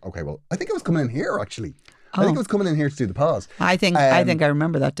 so I was like, okay, well, I think it was coming in here actually. I think it was coming in here to do the pod. I think I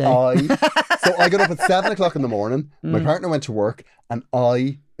remember that day. So I got up at 7 o'clock in the morning. My partner went to work, and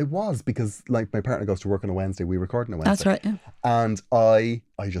it was because, like, my partner goes to work on a Wednesday. We record on a Wednesday. That's right. Yeah. And I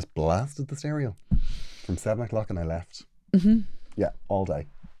just blasted the stereo from 7 o'clock, and I left. Mm-hmm. Yeah, all day.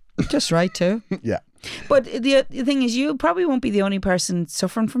 Just right too. Yeah. But the thing is, you probably won't be the only person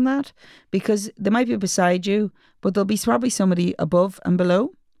suffering from that, because they might be beside you, but there'll be probably somebody above and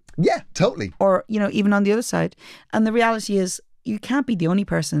below. Yeah, totally. Or, even on the other side. And the reality is, you can't be the only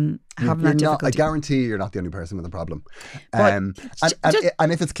person having that difficulty. I guarantee you're not the only person with a problem. And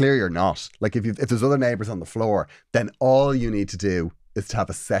if it's clear you're not, like if there's other neighbours on the floor, then all you need to do is to have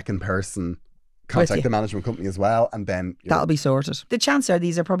a second person contact the management company as well, and then that'll be sorted. The chances are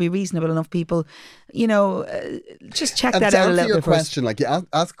these are probably reasonable enough people. Just check that out a little bit. To answer your question, like, you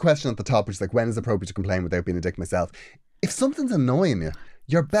ask a question at the top, which is like, when is it appropriate to complain without being a dick myself? If something's annoying you,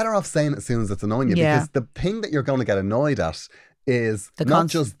 you're better off saying it as soon as it's annoying you, because the thing that you're going to get annoyed at is not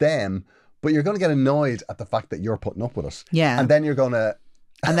just them, but you're going to get annoyed at the fact that you're putting up with it. Yeah. And then you're going to...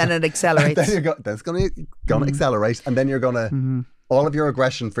 And then it accelerates. That's going to accelerate, and then you're going to... All of your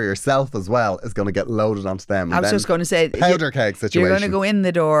aggression for yourself as well is going to get loaded onto them. I was just going to say, powder keg situation. You're going to go in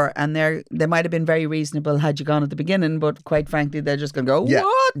the door, and they might have been very reasonable had you gone at the beginning, but quite frankly, they're just going to go,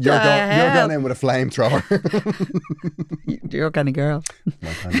 what the hell? You're going in with a flamethrower. You're kind of girl.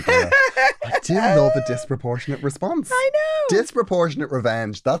 My kind of girl. I do love a disproportionate response. I know. Disproportionate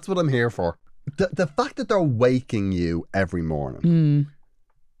revenge. That's what I'm here for. The fact that they're waking you every morning,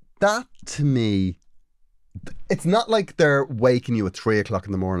 that to me... It's not like they're waking you at 3 o'clock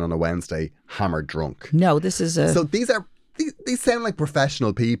in the morning on a Wednesday, hammered drunk. No, this is So these sound like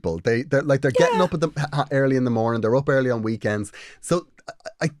professional people. They're getting up early in the morning. They're up early on weekends. So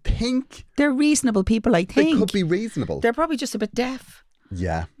I think they're reasonable people. I think they could be reasonable. They're probably just a bit deaf.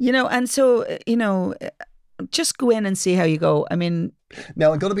 Yeah. And so just go in and see how you go. I mean,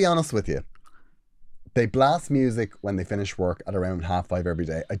 now I'm going to be honest with you. They blast music when they finish work at around 5:30 every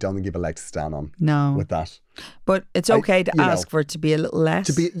day. I don't think you have a leg to stand on. No. With that. But it's okay to ask for it to be a little less.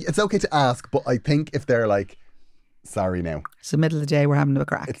 It's okay to ask, but I think if they're like, sorry now. It's the middle of the day, we're having a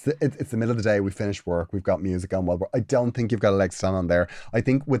crack. It's the middle of the day, we finished work, we've got music on. I don't think you've got a leg to stand on there. I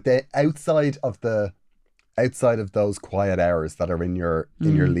think with the outside of those quiet hours that are in your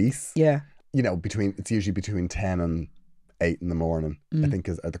lease. Yeah. It's usually between 10 and 8 in the morning, I think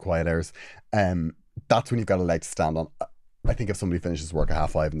are the quiet hours. That's when you've got a leg to stand on. I think if somebody finishes work at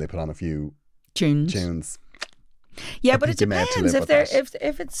 5:30 and they put on a few tunes. Yeah, but it depends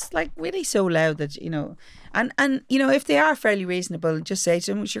if it's like really so loud that and if they are fairly reasonable, just say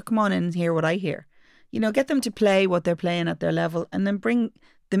to them, sure, come on in and hear what I hear. Get them to play what they're playing at their level, and then bring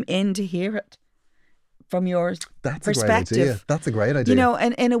them in to hear it from your perspective. That's a great idea.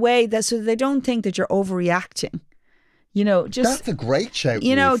 And in a way that so they don't think that you're overreacting. That's a great shout.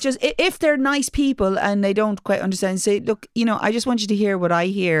 Just if they're nice people and they don't quite understand, say, look, I just want you to hear what I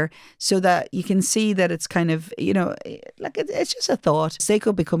hear, so that you can see that it's kind of, like it's just a thought. They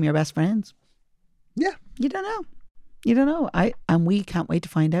could become your best friends. Yeah. You don't know. And we can't wait to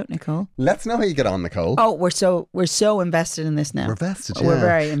find out, Nicole. Let's know how you get on, Nicole. Oh, we're so invested in this now. We're vested, yeah. We're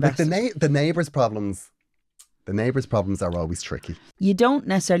very invested. Like the neighbours' problems are always tricky. You don't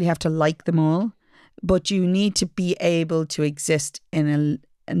necessarily have to like them all, but you need to be able to exist in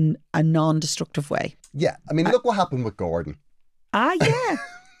a non-destructive way. Yeah. I mean, look what happened with Gordon. Yeah.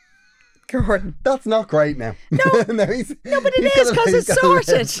 Gordon. That's not great now. No, but it is because it's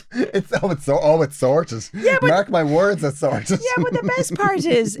sorted. It's sorted. Yeah, but, mark my words, it's sorted. Yeah, but the best part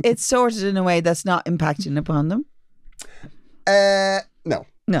is it's sorted in a way that's not impacting upon them. No.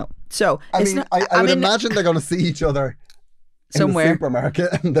 So I would imagine they're going to see each other somewhere in the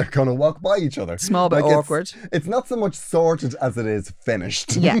supermarket, and they're going to walk by each other. Small bit awkward. It's not so much sorted as it is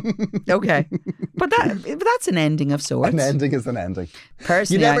finished. Yeah. Okay. But that's an ending of sorts. An ending is an ending.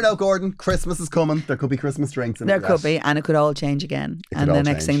 Personally, you never know, Gordon. Christmas is coming. There could be Christmas drinks in there. There could be, and it could all change again. And the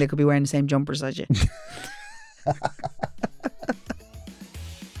next thing, they could be wearing the same jumpers as you.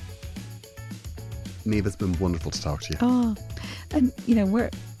 Neve, it's been wonderful to talk to you. Oh, and you know, we're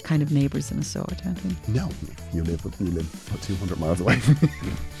kind of neighbours in a sort, aren't we? No, you live 200 miles away.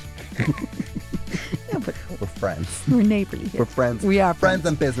 No, but we're friends. we're neighbourly here. We're friends. We are friends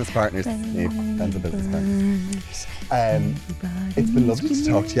and business partners. Neve, friends and business partners. It's been lovely to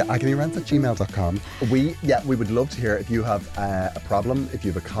talk to you. agonyrants@gmail.com. We would love to hear if you have a problem, if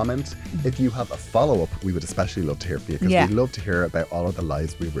you have a comment, if you have a follow-up. We would especially love to hear from you because we'd love to hear about all of the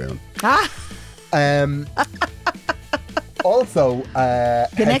lies we ruin. Also, the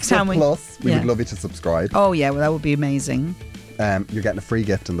next time we would love you to subscribe. Oh yeah, well that would be amazing. You're getting a free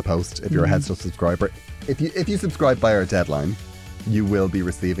gift in the post if you're a Head Stuff subscriber. If you subscribe by our deadline, you will be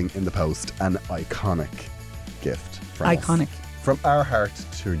receiving in the post an iconic gift from us. From our heart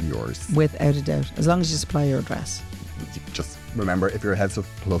to yours. Without a doubt. As long as you supply your address. Just remember, if you're a Head Stuff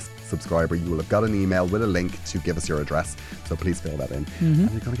Plus subscriber, you will have got an email with a link to give us your address. So please fill that in. And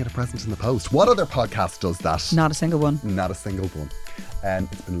you're going to get a present in the post. What other podcast does that? Not a single one. Not a single one.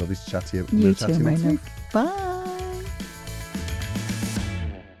 It's been lovely to chat to you. You too, too, my love. Bye.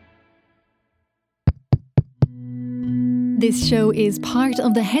 This show is part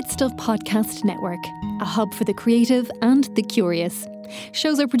of the Head Stuff Podcast Network, a hub for the creative and the curious.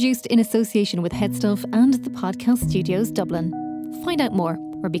 Shows are produced in association with Head Stuff and the Podcast Studios Dublin. Find out more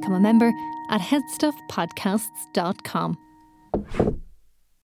or become a member at headstuffpodcasts.com.